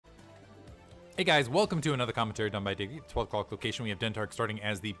Hey guys, welcome to another commentary done by Diggity. 12 o'clock location. We have Dentark starting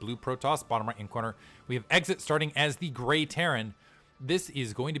as the blue Protoss, bottom right hand corner. We have Exit starting as the gray Terran. This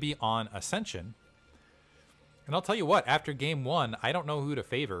is going to be on Ascension. And I'll tell you what, after game one, I don't know who to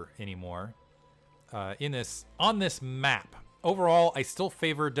favor anymore on this map. Overall, I still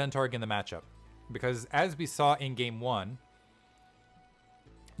favor Dentark in the matchup. Because as we saw in game one,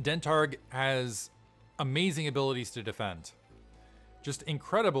 Dentark has amazing abilities to defend. Just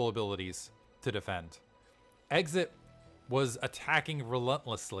incredible abilities to defend. Exit was attacking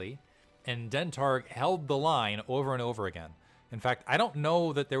relentlessly, and Dentark held the line over and over again. In fact, I don't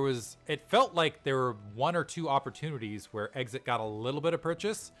know that there was... It felt like there were one or two opportunities where Exit got a little bit of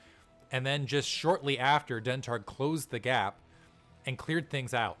purchase, and then just shortly after, Dentark closed the gap and cleared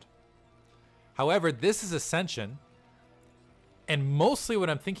things out. However, this is Ascension, and mostly what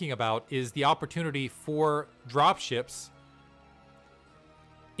I'm thinking about is the opportunity for dropships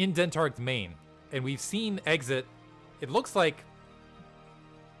in Dentark's main. And we've seen Exit, it looks like,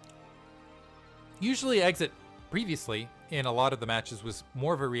 usually Exit previously in a lot of the matches was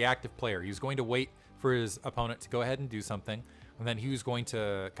more of a reactive player. He was going to wait for his opponent to go ahead and do something, and then he was going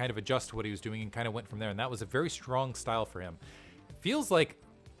to kind of adjust to what he was doing and kind of went from there. And that was a very strong style for him. It feels like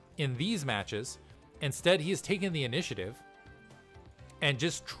in these matches, instead he has taken the initiative and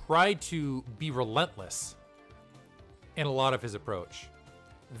just tried to be relentless in a lot of his approach.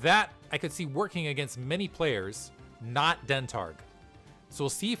 That I could see working against many players, not Dentark. So we'll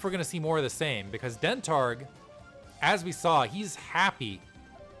see if we're going to see more of the same, because Dentark, as we saw, he's happy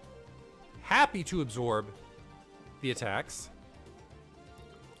to absorb the attacks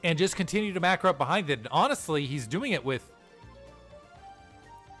and just continue to macro up behind it. And honestly, he's doing it with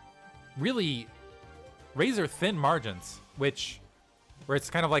really razor thin margins, where it's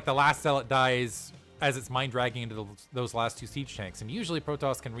kind of like the last zealot dies as it's mind dragging into those last two siege tanks. And usually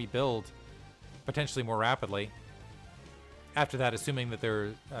Protoss can rebuild potentially more rapidly after that, assuming that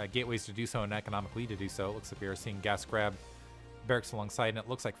there are gateways to do so and economic lead to do so. It looks like we are seeing gas grab barracks alongside, and it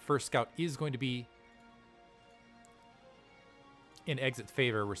looks like first scout is going to be in Exit's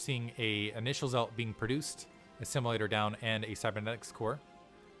favor. We're seeing a initial zealot being produced, a simulator down, and a cybernetics core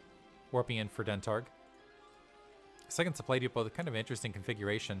warping in for Dentark. Second supply depot, the kind of interesting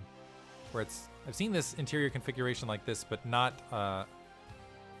configuration where I've seen this interior configuration like this, but not on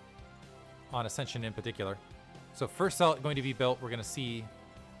Ascension in particular. So first zealot going to be built. We're going to see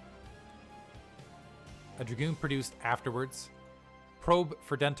a Dragoon produced afterwards. Probe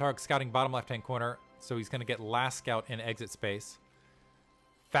for Dentark, scouting bottom left-hand corner. So he's going to get last scout in Exit space.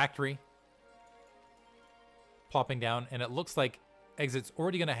 Factory plopping down, and it looks like Exit's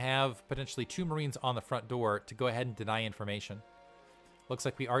already going to have potentially 2 Marines on the front door to go ahead and deny information. Looks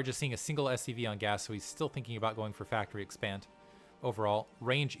like we are just seeing a single SCV on gas, so he's still thinking about going for factory expand. Overall,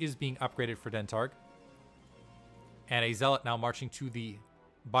 range is being upgraded for Dentark. And a zealot now marching to the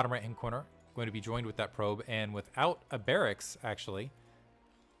bottom right-hand corner, going to be joined with that probe, and without a barracks, actually.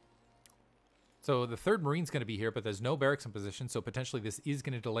 So the third Marine's going to be here, but there's no barracks in position, so potentially this is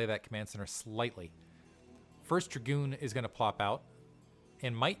going to delay that command center slightly. First Dragoon is going to plop out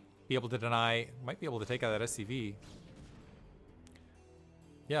and might be able to take out that SCV.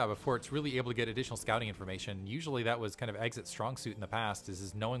 Yeah, before it's really able to get additional scouting information. Usually that was kind of Exit's strong suit in the past,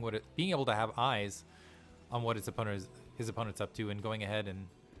 is knowing being able to have eyes on what his opponent's up to and going ahead and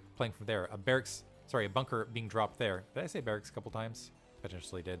playing from there. A bunker being dropped there. Did I say barracks a couple times?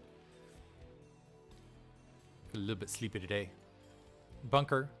 Potentially did. A little bit sleepy today.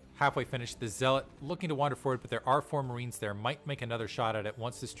 Bunker halfway finished. The zealot looking to wander forward, but there are 4 Marines there. Might make another shot at it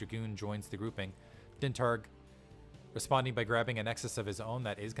once this Dragoon joins the grouping. Dentark responding by grabbing a Nexus of his own.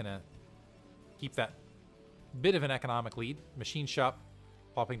 That is going to keep that bit of an economic lead. Machine shop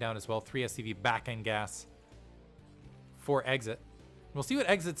popping down as well. 3 SCV back end gas for Exit. We'll see what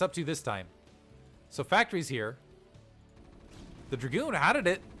Exit's up to this time. So factory's here. The Dragoon, how did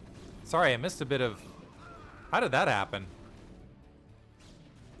it... Sorry, I missed a bit of... How did that happen?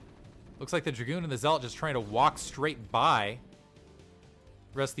 Looks like the Dragoon and the Zealot just trying to walk straight by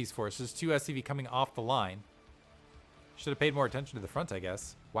the rest of these forces. 2 SCV coming off the line. Should have paid more attention to the front, I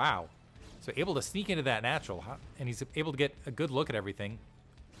guess. Wow. So able to sneak into that natural, and he's able to get a good look at everything.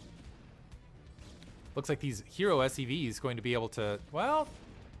 Looks like these hero SCVs going to be able to, well,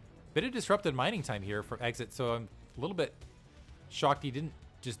 bit of disrupted mining time here for Exit, so I'm a little bit shocked he didn't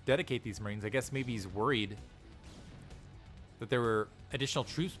just dedicate these Marines. I guess maybe he's worried that there were additional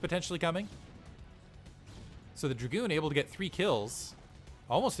troops potentially coming. So the Dragoon able to get 3 kills,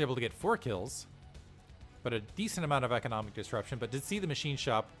 almost able to get 4 kills. But a decent amount of economic disruption. But did see the machine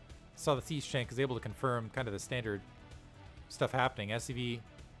shop, saw the siege tank, was able to confirm kind of the standard stuff happening. SCV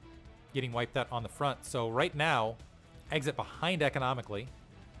getting wiped out on the front. So right now, Exit behind economically.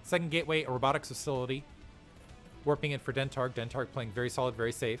 Second gateway, a robotics facility. Warping in for Dentarg. Dentarg playing very solid,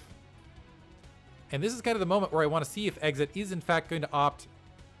 very safe. And this is kind of the moment where I want to see if Exit is in fact going to opt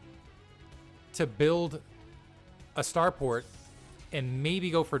to build a starport and maybe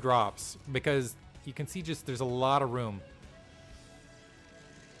go for drops, because you can see just there's a lot of room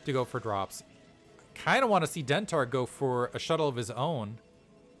to go for drops. Kind of want to see Dentarg go for a shuttle of his own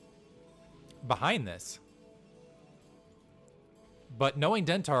behind this. But knowing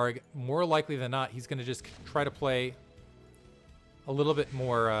Dentarg, more likely than not, he's going to just try to play a little bit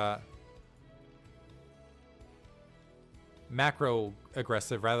more macro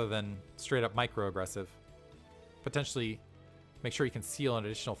aggressive rather than straight up micro aggressive. Potentially make sure you can seal an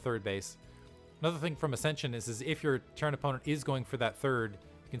additional third base. Another thing from Ascension is if your Terran opponent is going for that third,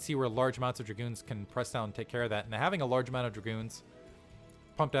 you can see where large amounts of Dragoons can press down and take care of that. And having a large amount of Dragoons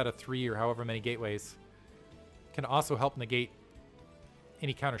pumped out of 3 or however many gateways can also help negate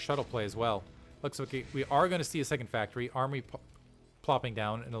any counter shuttle play as well. Looks like we are going to see a second factory. Armory plopping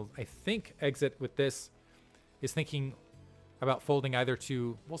down. And I think Exit with this is thinking about folding either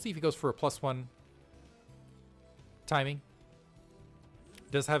to... We'll see if he goes for a +1 timing.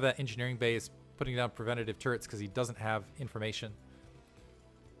 Does have that engineering base putting down preventative turrets because he doesn't have information.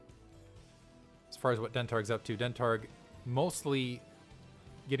 As far as what Dentarg's up to, Dentarg mostly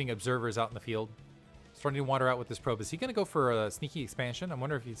getting observers out in the field. Starting to wander out with this probe. Is he going to go for a sneaky expansion? I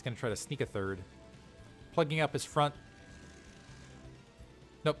wonder if he's going to try to sneak a third. Plugging up his front.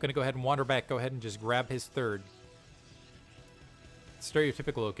 Nope, going to go ahead and wander back. Go ahead and just grab his third.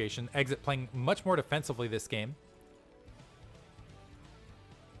 Stereotypical location. Exit playing much more defensively this game.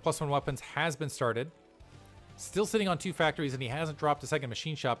 +1 weapons has been started. Still sitting on 2 factories, and he hasn't dropped a second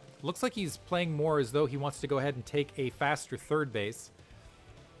machine shop. Looks like he's playing more as though he wants to go ahead and take a faster third base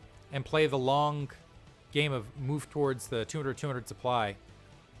and play the long game of move towards the 200 supply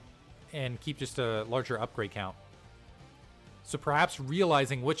and keep just a larger upgrade count. So perhaps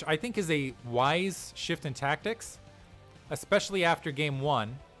realizing, which I think is a wise shift in tactics, especially after game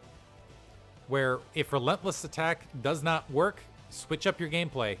 1, where if relentless attack does not work, switch up your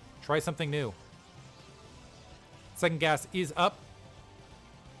gameplay. Try something new. Second gas is up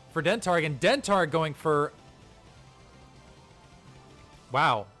for Dentarg, and Dentarg going for...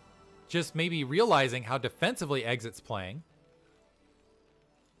 Wow. Just maybe realizing how defensively Exit's playing.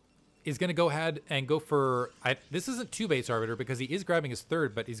 Is going to go ahead and go for... this isn't 2-base Arbiter because he is grabbing his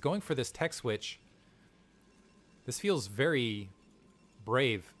third, but he's going for this tech switch. This feels very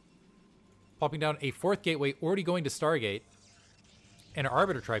brave. Popping down a 4th gateway, already going to Stargate. And an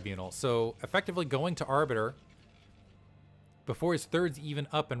Arbiter Tribunal. So effectively going to Arbiter before his third's even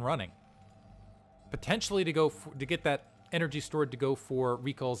up and running. Potentially to go to get that energy stored to go for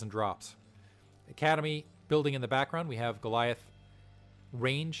recalls and drops. Academy building in the background. We have Goliath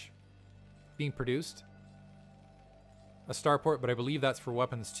range being produced. A starport, but I believe that's for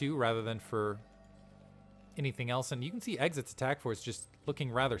weapons too, rather than for anything else. And you can see Exit's attack force just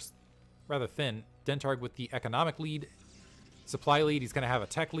looking rather thin. Dentarg with the economic lead. Supply lead, he's going to have a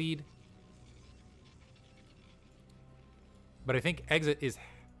tech lead. But I think Exit is,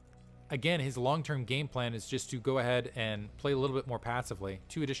 again, his long-term game plan is just to go ahead and play a little bit more passively.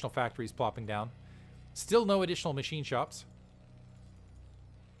 2 additional factories plopping down. Still no additional machine shops.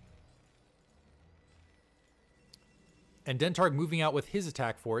 And Dentarg moving out with his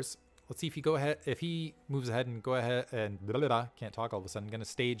attack force. Let's see if he moves ahead and go ahead and can't talk all of a sudden. Going to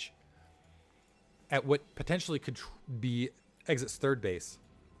stage at what potentially could be Exit's third base.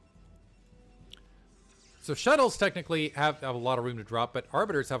 So shuttles technically have a lot of room to drop, but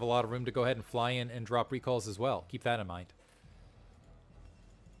arbiters have a lot of room to go ahead and fly in and drop recalls as well. Keep that in mind.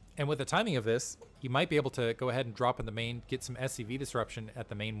 And with the timing of this, you might be able to go ahead and drop in the main, get some SCV disruption at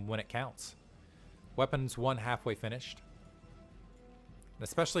the main when it counts. Weapons 1 halfway finished. And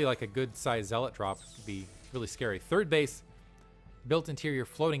especially like a good size zealot drop would be really scary. Third base, built interior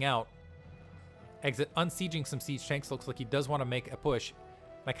floating out. Exit unsieging some siege tanks. Looks like he does want to make a push.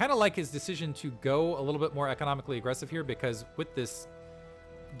 I kind of like his decision to go a little bit more economically aggressive here, because with this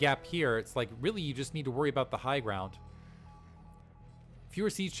gap here, it's like really you just need to worry about the high ground. Fewer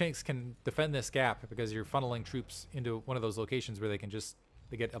siege tanks can defend this gap because you're funneling troops into one of those locations where they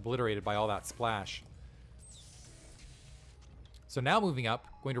get obliterated by all that splash. So now moving up,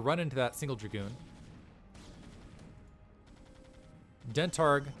 going to run into that single Dragoon.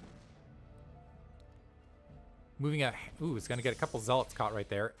 Dentarg moving out. Ooh, it's going to get a couple Zealots caught right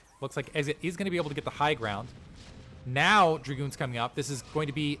there. Looks like Exit is going to be able to get the high ground. Now Dragoon's coming up. This is going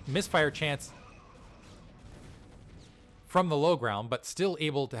to be misfire chance from the low ground, but still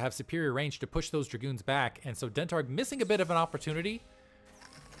able to have superior range to push those Dragoons back. And so Dentarg missing a bit of an opportunity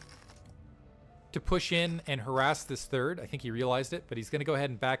to push in and harass this third. I think he realized it, but he's going to go ahead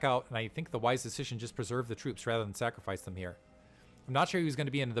and back out. And I think the wise decision, just preserve the troops rather than sacrifice them here. I'm not sure he was going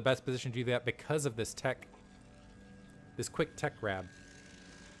to be in the best position to do that because of this tech, this quick tech grab.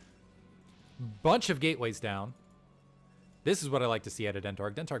 Bunch of gateways down. This is what I like to see out of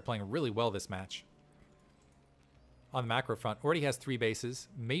Dentarg. Dentarg playing really well this match. On the macro front, already has 3 bases.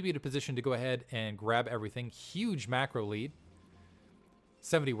 Maybe in a position to go ahead and grab everything. Huge macro lead.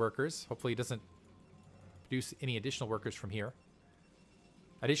 70 workers. Hopefully he doesn't produce any additional workers from here.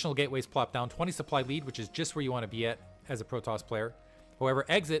 Additional gateways plop down. 20 supply lead, which is just where you want to be at as a Protoss player. However,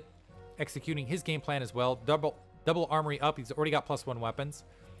 Exit executing his game plan as well. Double armory up. He's already got +1 weapons.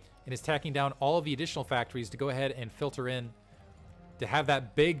 And is tacking down all of the additional factories to go ahead and filter in to have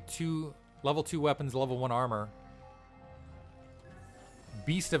that big level 2 weapons, level 1 armor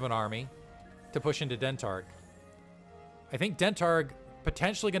beast of an army to push into Dentarg. I think Dentarg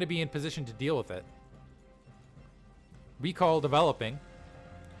potentially going to be in position to deal with it. Recall developing.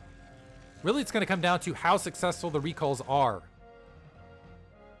 Really, it's going to come down to how successful the recalls are.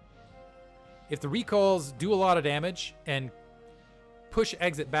 If the recalls do a lot of damage and push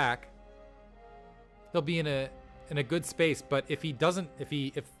Exit back, he'll be in a good space. But if he doesn't, if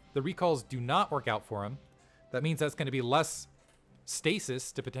the recalls do not work out for him, that means that's going to be less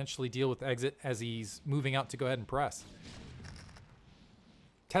stasis to potentially deal with Exit as he's moving out to go ahead and press.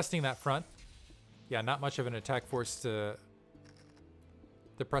 Testing that front. Yeah, not much of an attack force to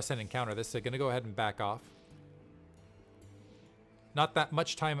press in and counter this. So going to go ahead and back off. Not that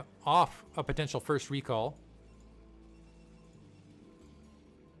much time off a potential first recall.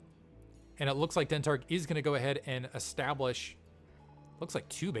 And it looks like Dentarg is going to go ahead and establish, looks like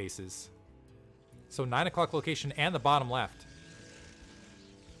 2 bases. So 9 o'clock location and the bottom left.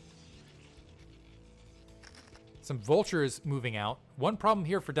 Some vultures moving out. One problem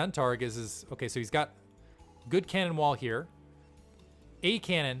here for Dentarg is okay, so he's got good cannon wall here. A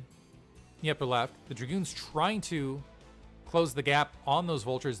cannon in the upper left. The Dragoons trying to close the gap on those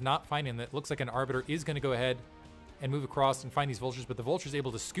vultures, not finding that. Looks like an Arbiter is going to go ahead and move across and find these vultures, but the vulture's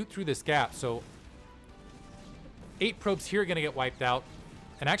able to scoot through this gap. So 8 probes here are going to get wiped out.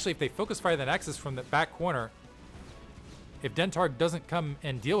 And actually, if they focus fire the Nexus from the back corner, if Dentarg doesn't come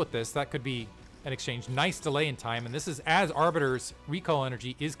and deal with this, that could be an exchange. Nice delay in time, and this is as Arbiter's recall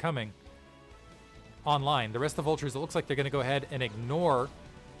energy is coming online. The rest of the vultures, it looks like they're going to go ahead and ignore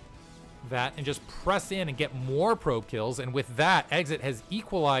that and just press in and get more probe kills, and with that, Exit has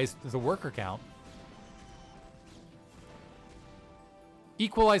equalized the worker count.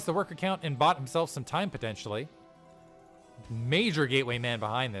 Equalized the worker count and bought himself some time potentially. Major gateway man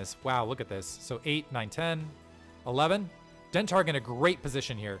behind this. Wow, look at this. So 8, 9, 10, 11. Dentarg in a great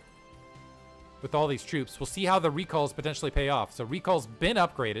position here with all these troops. We'll see how the recalls potentially pay off. So recall's been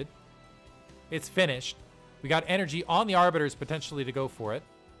upgraded. It's finished. We got energy on the Arbiters potentially to go for it.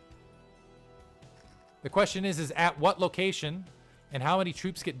 The question is at what location and how many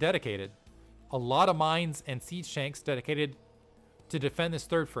troops get dedicated? A lot of mines and siege tanks dedicated to defend this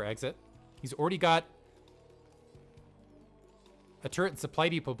third for Exit. He's already got a turret and supply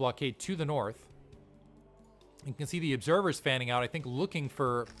depot blockade to the north. You can see the observers fanning out, I think looking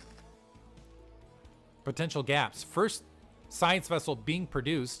for potential gaps. First science vessel being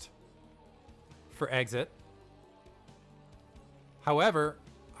produced for Exit. However,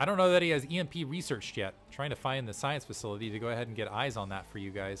 I don't know that he has EMP researched yet. I'm trying to find the science facility to go ahead and get eyes on that for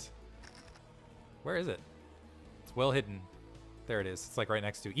you guys. Where is it? It's well hidden. There it is. It's like right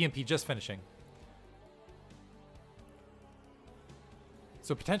next to EMP just finishing.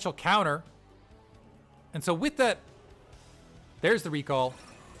 So potential counter. And so with that, there's the recall.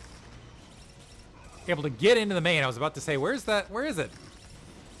 Able to get into the main. I was about to say, where's that? Where is it?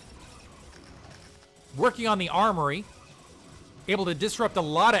 Working on the armory. Able to disrupt a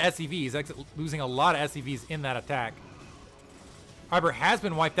lot of SCVs. Exit losing a lot of SCVs in that attack. Arbiter has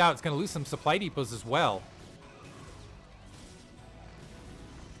been wiped out. It's going to lose some supply depots as well.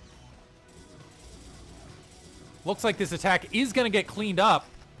 Looks like this attack is going to get cleaned up.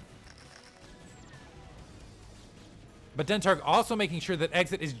 But Dentarg also making sure that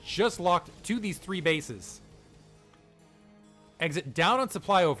Exit is just locked to these 3 bases. Exit down on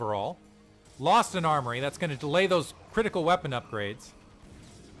supply overall. Lost an armory. That's going to delay those critical weapon upgrades.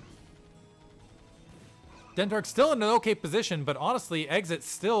 Dentarg still in an okay position, but honestly, Exit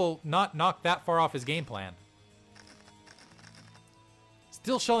still not knocked that far off his game plan.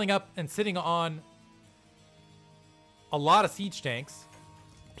 Still shelling up and sitting on a lot of siege tanks.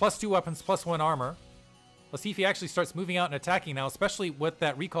 +2 weapons, +1 armor. Let's see if he actually starts moving out and attacking now, especially with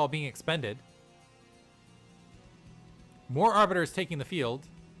that recall being expended. More Arbiters taking the field.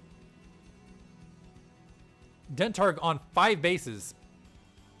 Dentarg on 5 bases.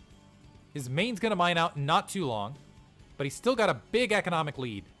 His main's going to mine out in not too long, but he's still got a big economic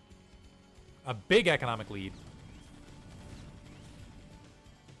lead. A big economic lead.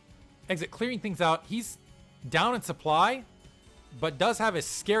 Exit clearing things out. He's down in supply, but does have a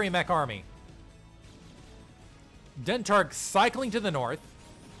scary mech army. Dentarg cycling to the north.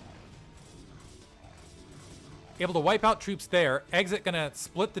 Able to wipe out troops there. Exit going to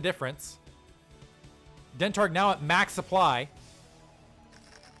split the difference. Dentarg now at max supply.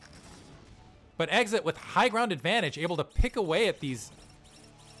 But Exit with high ground advantage, able to pick away at these.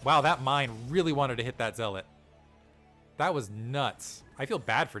 Wow, that mine really wanted to hit that Zealot. That was nuts. I feel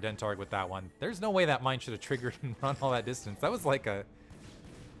bad for Dentarg with that one. There's no way that mine should have triggered and run all that distance. That was like a...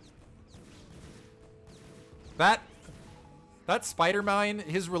 That spider mine,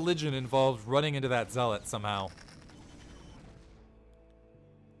 his religion involved running into that Zealot somehow.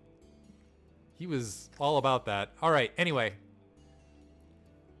 He was all about that. All right, anyway.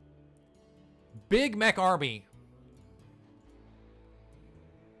 Big mech army.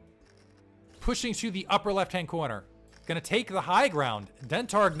 Pushing to the upper left-hand corner. Gonna take the high ground.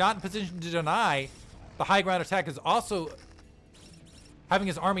 Dentarg not in position to deny. The high ground attack is also having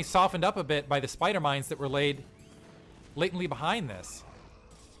his army softened up a bit by the spider mines that were laid latently behind this.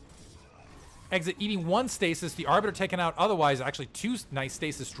 Exit eating 1 stasis. The Arbiter taken out otherwise. Actually 2 nice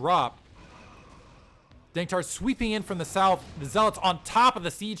stasis dropped. Dentarg sweeping in from the south. The Zealots on top of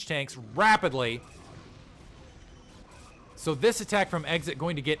the siege tanks rapidly. So this attack from Exit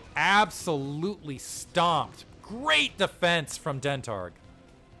going to get absolutely stomped. Great defense from Dentarg.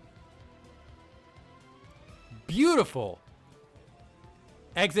 Beautiful.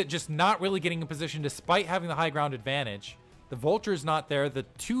 Exit just not really getting in position despite having the high ground advantage. The Vulture's not there. The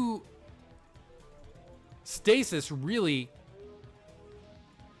 2 stasis really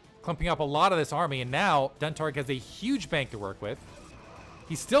clumping up a lot of this army, and now Dentarg has a huge bank to work with.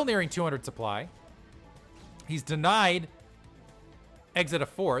 He's still nearing 200 supply. He's denied Exit a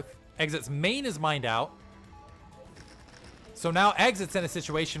 4th. Exit's main is mined out. So now Exit's in a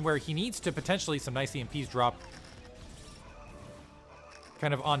situation where he needs to potentially some nice EMPs drop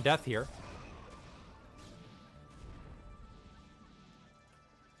kind of on death here.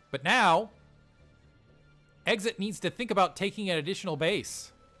 But now Exit needs to think about taking an additional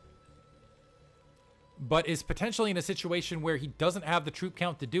base, but is potentially in a situation where he doesn't have the troop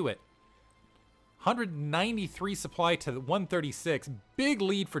count to do it. 193 supply to 136. Big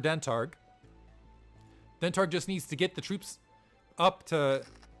lead for Dentarg. Dentarg just needs to get the troops up to...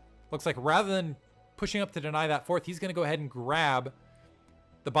 Looks like rather than pushing up to deny that 4th, he's going to go ahead and grab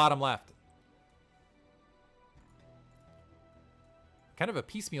the bottom left. Kind of a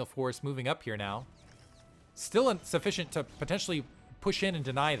piecemeal force moving up here now. Still insufficient to potentially push in and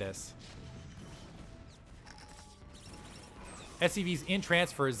deny this. SCV's in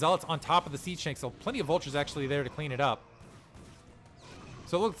transfer. Zealots on top of the siege tank, so plenty of Vultures actually there to clean it up.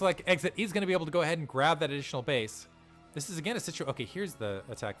 So it looks like Exit is going to be able to go ahead and grab that additional base. This is again a situation... Okay, here's the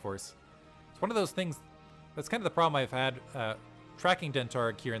attack force. It's one of those things... That's kind of the problem I've had tracking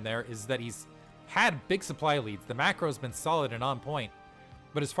Dentarg here and there, is that he's had big supply leads. The macro's been solid and on point.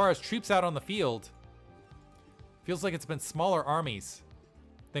 But as far as troops out on the field, feels like it's been smaller armies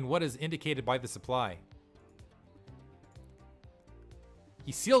than what is indicated by the supply.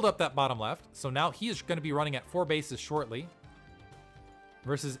 He sealed up that bottom left, so now he is going to be running at 4 bases shortly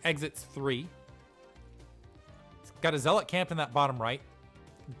versus Exit's 3. He's got a Zealot camped in that bottom right.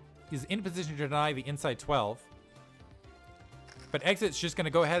 He's in position to deny the inside 12. But Exit's just going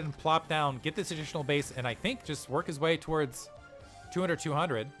to go ahead and plop down, get this additional base, and I think just work his way towards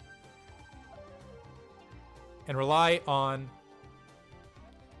 200 and rely on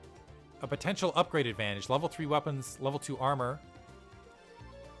a potential upgrade advantage. Level 3 weapons, level 2 armor.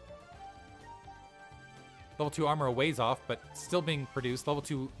 Level 2 armor a ways off, but still being produced.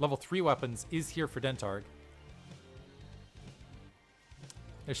 Level 3 weapons is here for Dentarg.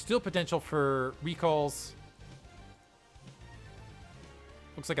 There's still potential for recalls.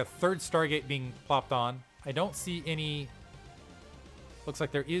 Looks like a 3rd Stargate being plopped on. I don't see any... Looks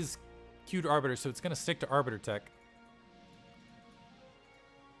like there is queued Arbiter, so it's going to stick to Arbiter tech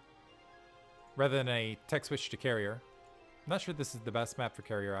rather than a tech switch to Carrier. I'm not sure this is the best map for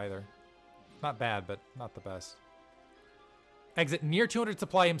Carrier either. Not bad, but not the best. Exit near 200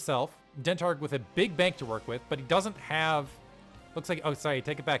 supply himself. Dentarg with a big bank to work with, but he doesn't have... Looks like... Oh, sorry,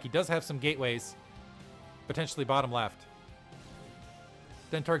 take it back. He does have some gateways. Potentially bottom left.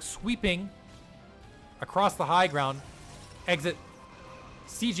 Dentarg sweeping across the high ground. Exit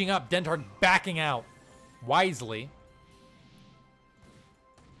sieging up. Dentarg backing out wisely.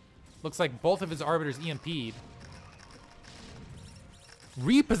 Looks like both of his Arbiters EMP'd.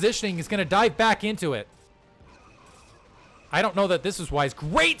 Repositioning is going to dive back into it. I don't know that this was wise.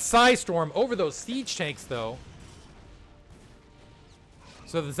 Great Psystorm over those siege tanks, though.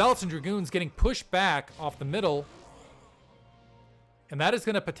 So the Zealots and Dragoons getting pushed back off the middle. And that is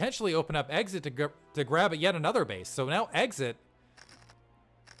going to potentially open up Exit to grab yet another base. So now Exit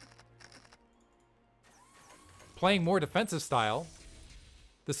playing more defensive style.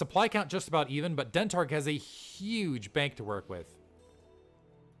 The supply count just about even, but Dentarg has a huge bank to work with.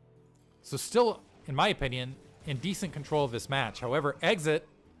 So still, in my opinion, in decent control of this match. However, Exit,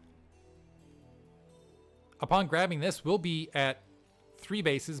 upon grabbing this, will be at 3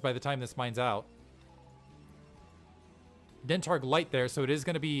 bases by the time this mine's out. Dentarg light there, so it is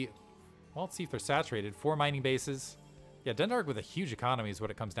going to be... Well, let's see if they're saturated. 4 mining bases. Yeah, Dentarg with a huge economy is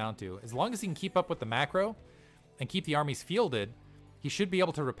what it comes down to. As long as he can keep up with the macro and keep the armies fielded, he should be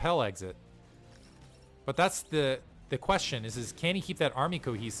able to repel Exit. But that's the question, is can he keep that army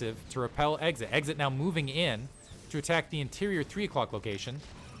cohesive to repel Exit? Exit now moving in to attack the interior 3 o'clock location.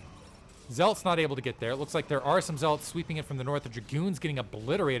 Zealot's not able to get there. It looks like there are some Zealots sweeping in from the north. The Dragoons getting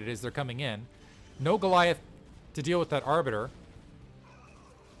obliterated as they're coming in. No Goliath to deal with that Arbiter.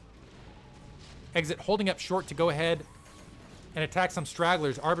 Exit holding up short to go ahead and attack some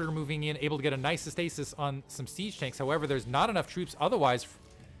stragglers. Arbiter moving in, able to get a nice stasis on some siege tanks. However, there's not enough troops otherwise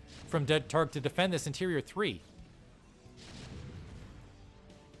from Dentarg to defend this interior 3.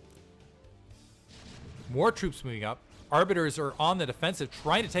 More troops moving up. Arbiters are on the defensive,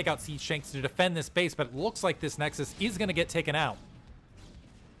 trying to take out siege tanks to defend this base, but it looks like this Nexus is going to get taken out.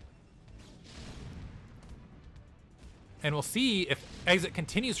 And we'll see if Exit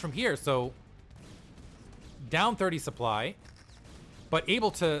continues from here. So, down 30 supply, but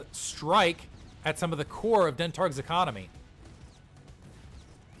able to strike at some of the core of Dentarg's economy.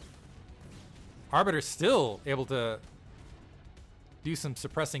 Arbiter's still able to do some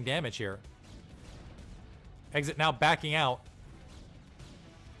suppressing damage here. Exit now backing out.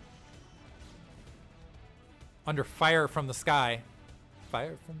 Under fire from the sky.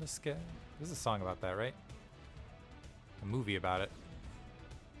 Fire from the sky. There's a song about that, right? A movie about it.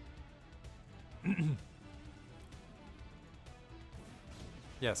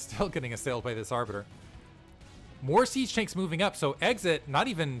 Yeah, still getting assailed by this Arbiter. More siege tanks moving up, so Exit not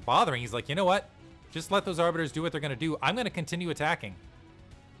even bothering. He's like, you know what? Just let those Arbiters do what they're going to do. I'm going to continue attacking.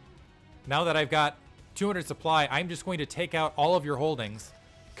 Now that I've got 200 supply, I'm just going to take out all of your holdings.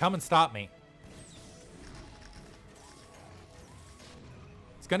 Come and stop me.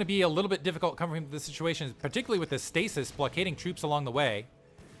 It's going to be a little bit difficult coming from this situation, particularly with the stasis blockading troops along the way.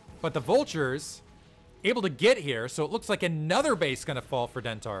 But the Vultures able to get here, so it looks like another base going to fall for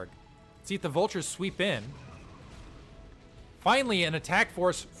Dentarg. See if the Vultures sweep in. Finally, an attack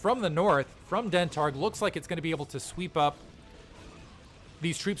force from the north, from Dentarg, looks like it's going to be able to sweep up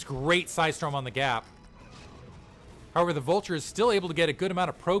these troops. Great Psystorm on the gap. However, the Vulture is still able to get a good amount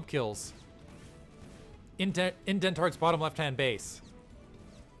of probe kills in Dentarg's bottom left-hand base.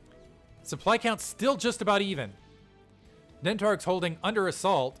 Supply count still just about even. Dentarg's holding under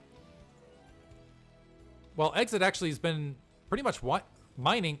assault, while Exit actually has been pretty much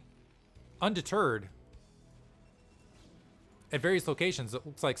mining undeterred at various locations, it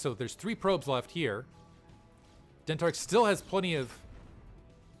looks like. So there's 3 probes left here. Dentarg still has plenty of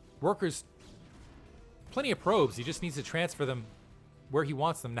workers, plenty of probes. He just needs to transfer them where he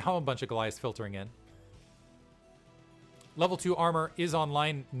wants them. Now a bunch of Goliaths filtering in. Level 2 armor is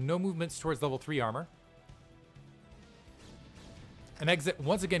online. No movements towards level 3 armor. And Exit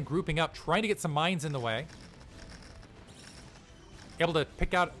once again grouping up, trying to get some mines in the way. Able to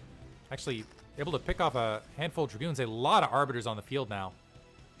pick out, actually able to pick off a handful of Dragoons. A lot of Arbiters on the field now.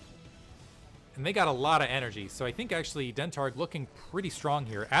 And they got a lot of energy. So I think actually Dentarg looking pretty strong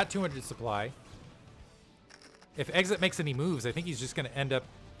here at 200 supply. If Exit makes any moves, I think he's just going to end up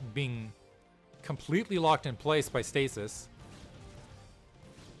being completely locked in place by stasis.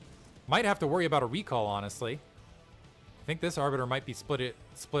 Might have to worry about a recall, honestly. I think this Arbiter might be split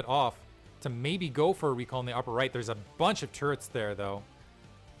off to maybe go for a recall in the upper right. There's a bunch of turrets there, though.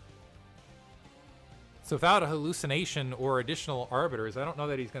 So without a hallucination or additional Arbiters, I don't know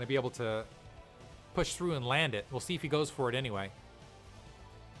that he's going to be able to push through and land it. We'll see if he goes for it anyway.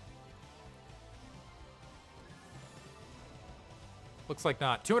 Looks like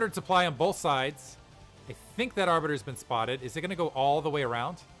not. 200 supply on both sides. I think that Arbiter's been spotted. Is it going to go all the way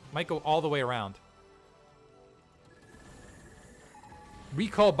around? Might go all the way around.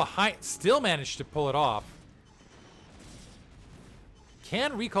 Recall behind, still managed to pull it off.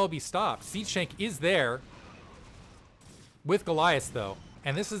 Can Recall be stopped? Siege Tank is there with Goliath, though.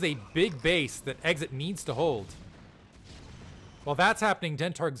 And this is a big base that Exit needs to hold. While that's happening,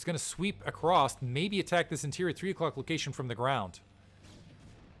 Dentarg's going to sweep across, maybe attack this interior 3 o'clock location from the ground.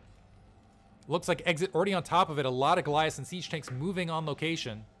 Looks like Exit already on top of it. A lot of Goliaths and Siege Tanks moving on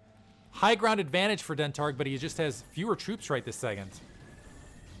location. High ground advantage for Dentarg, but he just has fewer troops right this second.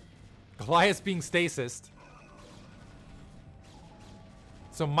 Goliath being stasis.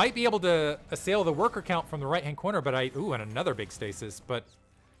 So might be able to assail the worker count from the right-hand corner, but ooh, and another big stasis. But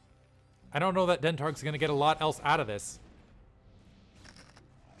I don't know that Dentarg's going to get a lot else out of this.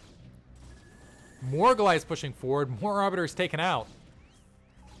 More Goliaths pushing forward, more Arbiters taken out.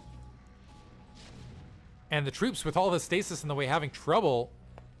 And the troops with all the stasis in the way having trouble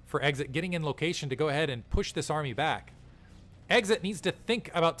for Exit getting in location to go ahead and push this army back. Exit needs to think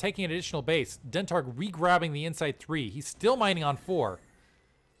about taking an additional base. Dentarg re-grabbing the inside 3. He's still mining on 4.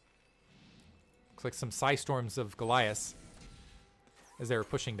 Looks like some Psy Storms of Goliaths as they were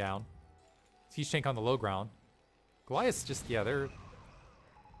pushing down. Siege Tank on the low ground. Goliaths just, yeah,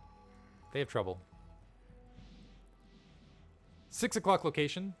 they have trouble. 6 o'clock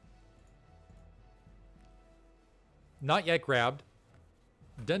location. Not yet grabbed.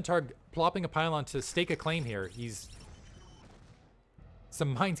 Dentarg plopping a pylon to stake a claim here. He's...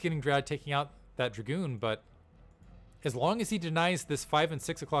 Some mines getting dragged, taking out that Dragoon, but as long as he denies this 5 and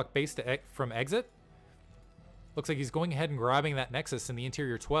 6 o'clock base from Exit, looks like he's going ahead and grabbing that Nexus in the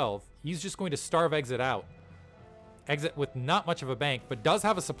interior 12. He's just going to starve Exit out. Exit with not much of a bank, but does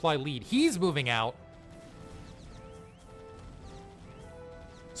have a supply lead. He's moving out.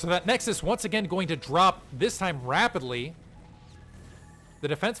 So that Nexus once again going to drop, this time rapidly. The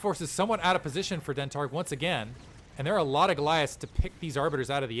defense force is somewhat out of position for Dentarg once again. And there are a lot of Goliaths to pick these Arbiters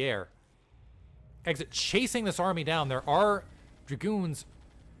out of the air. Exit chasing this army down. There are Dragoons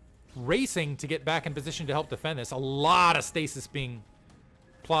racing to get back in position to help defend this. A lot of stasis being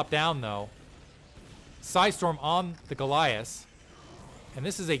plopped down, though. Psystorm on the Goliaths. And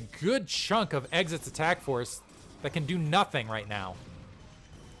this is a good chunk of Exit's attack force that can do nothing right now.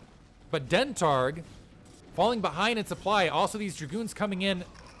 But Dentarg falling behind in supply. Also, these Dragoons coming in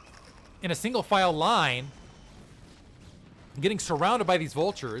a single file line, getting surrounded by these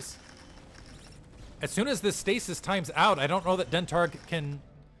vultures. As soon as this stasis times out, I don't know that Dentarg can...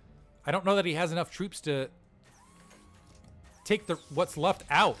 I don't know that he has enough troops to take what's left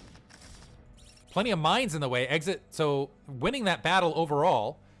out. Plenty of mines in the way. Exit, so winning that battle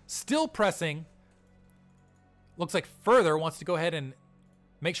overall. Still pressing. Looks like Further wants to go ahead and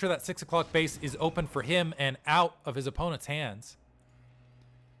make sure that 6 o'clock base is open for him and out of his opponent's hands.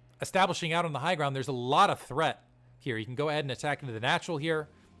 Establishing out on the high ground, there's a lot of threat here. You can go ahead and attack into the natural here.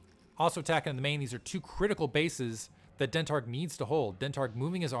 Also attacking in the main. These are 2 critical bases that Dentarg needs to hold. Dentarg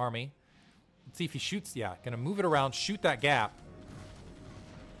moving his army. Let's see if he shoots. Yeah, gonna move it around, shoot that gap.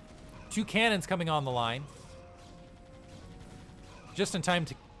 2 cannons coming on the line. Just in time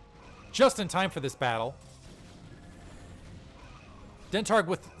for this battle. Dentarg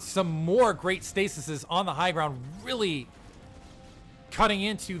with some more great stasises on the high ground, really cutting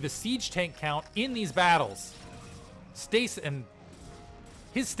into the siege tank count in these battles. And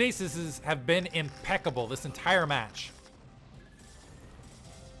his stasises have been impeccable this entire match.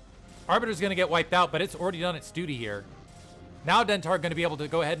 Arbiter's going to get wiped out, but it's already done its duty here. Now Dentarg going to be able to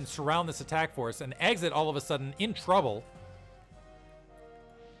go ahead and surround this attack force and Exit all of a sudden in trouble.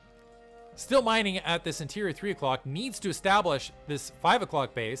 Still mining at this interior 3 o'clock. Needs to establish this 5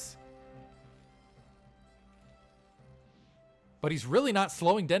 o'clock base. But he's really not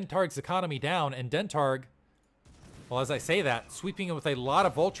slowing Dentarg's economy down. And Dentarg, well, as I say that, sweeping in with a lot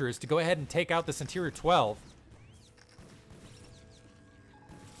of vultures to go ahead and take out this interior 12.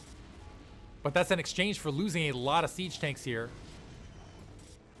 But that's in exchange for losing a lot of siege tanks here.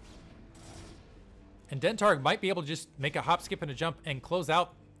 And Dentarg might be able to just make a hop, skip, and a jump and close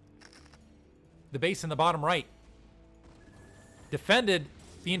out the base in the bottom right. Defended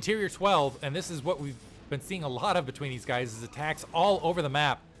the interior 12, and this is what we've been seeing a lot of between these guys, is attacks all over the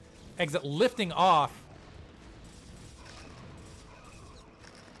map. Exit lifting off.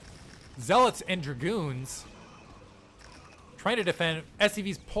 Zealots and Dragoons trying to defend.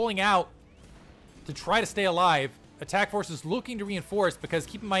 SCVs pulling out to try to stay alive. Attack forces looking to reinforce, because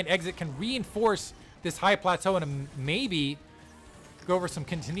keep in mind, Exit can reinforce this high plateau and maybe go over some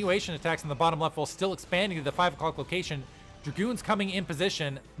continuation attacks in the bottom left while still expanding to the 5 o'clock location. Dragoons coming in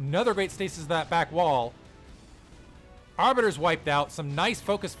position. Another great stasis of that back wall. Arbiters wiped out. Some nice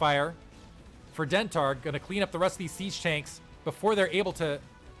focus fire for Dentarg. Going to clean up the rest of these siege tanks before they're able to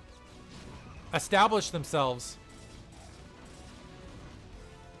establish themselves.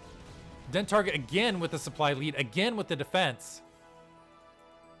 Dentarg again with the supply lead, again with the defense.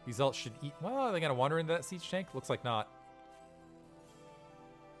 These ults should eat. Well, are they going to wander into that siege tank? Looks like not.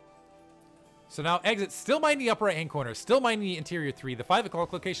 So now Exit still mining the upper right-hand corner, still mining the interior 3. The 5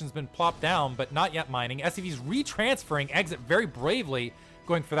 o'clock location's been plopped down, but not yet mining. SCV's retransferring. Exit very bravely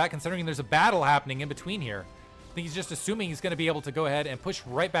going for that, considering there's a battle happening in between here. I think he's just assuming he's going to be able to go ahead and push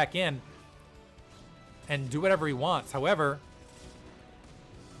right back in and do whatever he wants. However,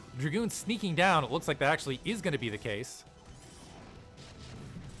 Dragoon sneaking down. It looks like that actually is going to be the case.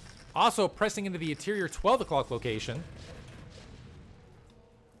 Also pressing into the interior 12 o'clock location.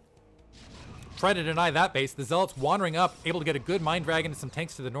 Try to deny that base. The Zealots wandering up, able to get a good Mind Dragon and some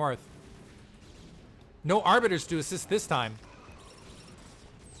tanks to the north. No Arbiters to assist this time.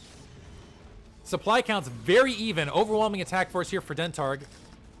 Supply counts very even. Overwhelming attack force here for Dentarg.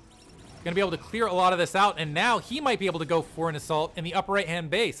 Going to be able to clear a lot of this out, and now he might be able to go for an assault in the upper right-hand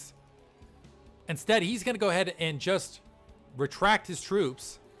base. Instead, he's going to go ahead and just retract his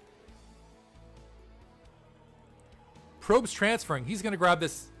troops. Probes transferring. He's going to grab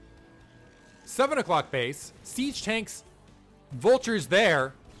this 7 o'clock base. Siege tanks, vultures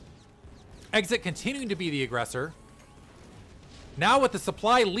there. Exit continuing to be the aggressor. Now with the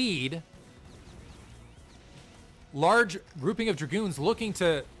supply lead, large grouping of Dragoons looking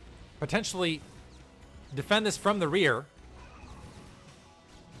to potentially defend this from the rear.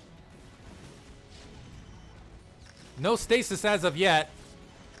 No stasis as of yet.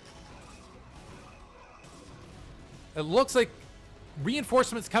 It looks like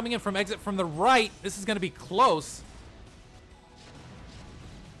reinforcements coming in from Exit from the right. This is going to be close.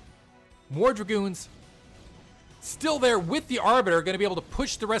 More Dragoons still there with the Arbiter, going to be able to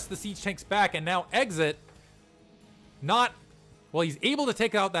push the rest of the siege tanks back. And now Exit not, well, he's able to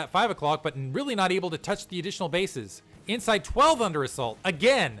take out that 5 o'clock, but really not able to touch the additional bases. Inside 12 under assault,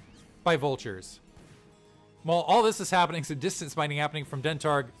 again, by vultures. While all this is happening, some distance mining happening from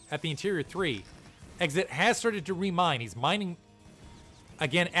Dentarg at the interior 3. Exit has started to remine. He's mining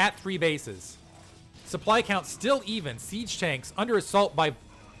again at 3 bases. Supply count still even. Siege tanks under assault by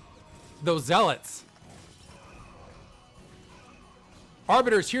those Zealots.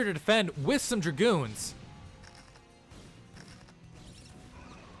 Arbiters here to defend with some Dragoons.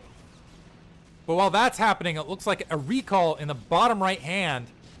 But while that's happening, it looks like a recall in the bottom right hand.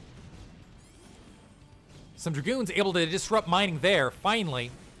 Some Dragoons able to disrupt mining there, finally.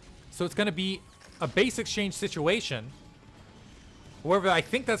 So it's going to be a base exchange situation. However, I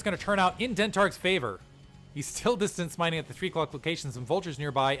think that's going to turn out in Dentarg's favor. He's still distance mining at the 3 o'clock location. Some vultures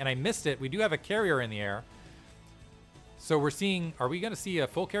nearby, and I missed it. We do have a carrier in the air. So we're seeing, are we going to see a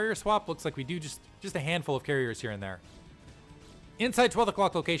full carrier swap? Looks like we do, just a handful of carriers here and there. Inside 12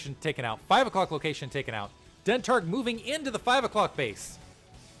 o'clock location taken out. 5 o'clock location taken out. Dentarg moving into the 5 o'clock base.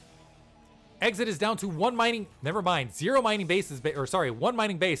 Exit is down to 1 mining, never mind, 0 mining bases, or sorry, 1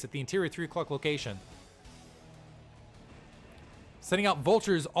 mining base at the interior 3 o'clock location. Sending out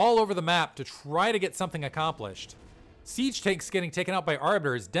vultures all over the map to try to get something accomplished. Siege tanks getting taken out by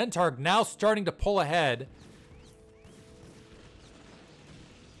Arbiters. Dentarg now starting to pull ahead.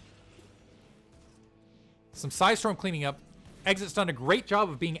 Some Psystorm cleaning up. Exit's done a great job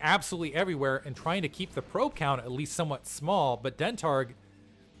of being absolutely everywhere and trying to keep the probe count at least somewhat small, but Dentarg,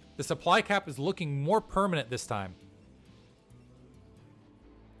 the supply cap is looking more permanent this time.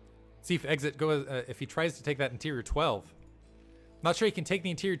 See if Exit goes, if he tries to take that interior 12. Not sure he can take the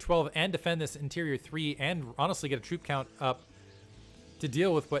interior 12 and defend this interior 3 and honestly get a troop count up to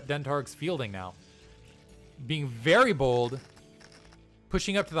deal with what Dentarg's fielding now. Being very bold,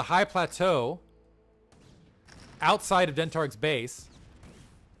 pushing up to the high plateau outside of Dentarg's base.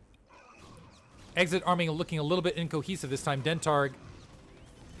 Exit arming looking a little bit incohesive this time. Dentarg,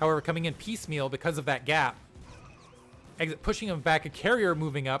 however, coming in piecemeal because of that gap. Exit pushing him back. A carrier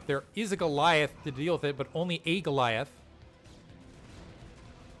moving up. There is a Goliath to deal with it, but only a Goliath.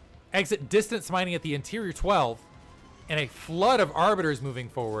 Exit distance mining at the interior 12. And a flood of Arbiters moving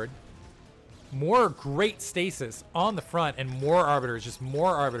forward. More great stasis on the front and more Arbiters. Just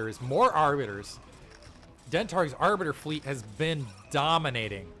more Arbiters. More Arbiters. Dentarg's Arbiter fleet has been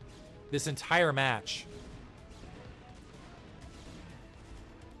dominating this entire match.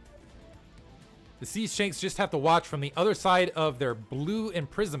 The Siege Tanks just have to watch from the other side of their blue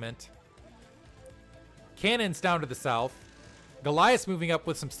imprisonment. Cannons down to the south. Goliath's moving up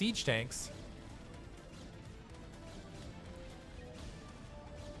with some Siege Tanks.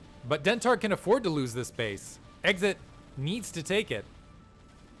 But Dentarg can afford to lose this base. Exit needs to take it.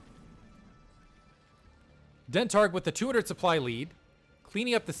 Dentarg with the 200 supply lead,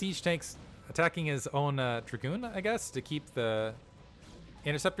 cleaning up the siege tanks, attacking his own Dragoon, I guess, to keep the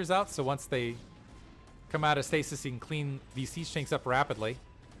interceptors out. So once they come out of stasis, he can clean these siege tanks up rapidly.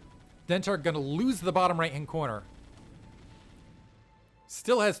 Dentarg going to lose the bottom right-hand corner.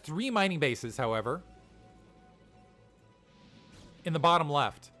 Still has 3 mining bases, however, in the bottom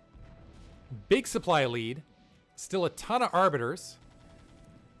left. Big supply lead. Still a ton of arbiters.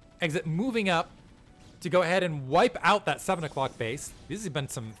 Exit moving up to go ahead and wipe out that 7 o'clock base. These have been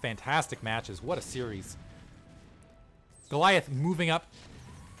some fantastic matches. What a series. Goliath moving up.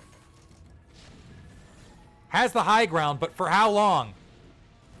 Has the high ground, but for how long?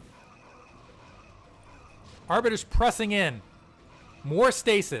 Arbiters pressing in. More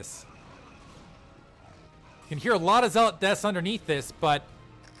stasis. You can hear a lot of Zealot deaths underneath this, but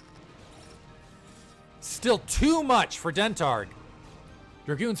still too much for Dentarg.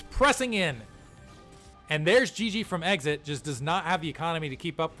 Dragoons pressing in. And there's GG from Exit. Just does not have the economy to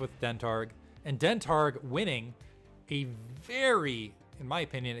keep up with Dentarg. And Dentarg winning a very, in my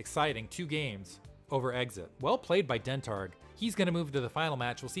opinion, exciting 2 games over Exit. Well played by Dentarg. He's going to move to the final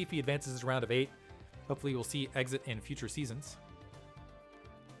match. We'll see if he advances his round of 8. Hopefully we'll see Exit in future seasons.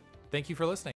 Thank you for listening.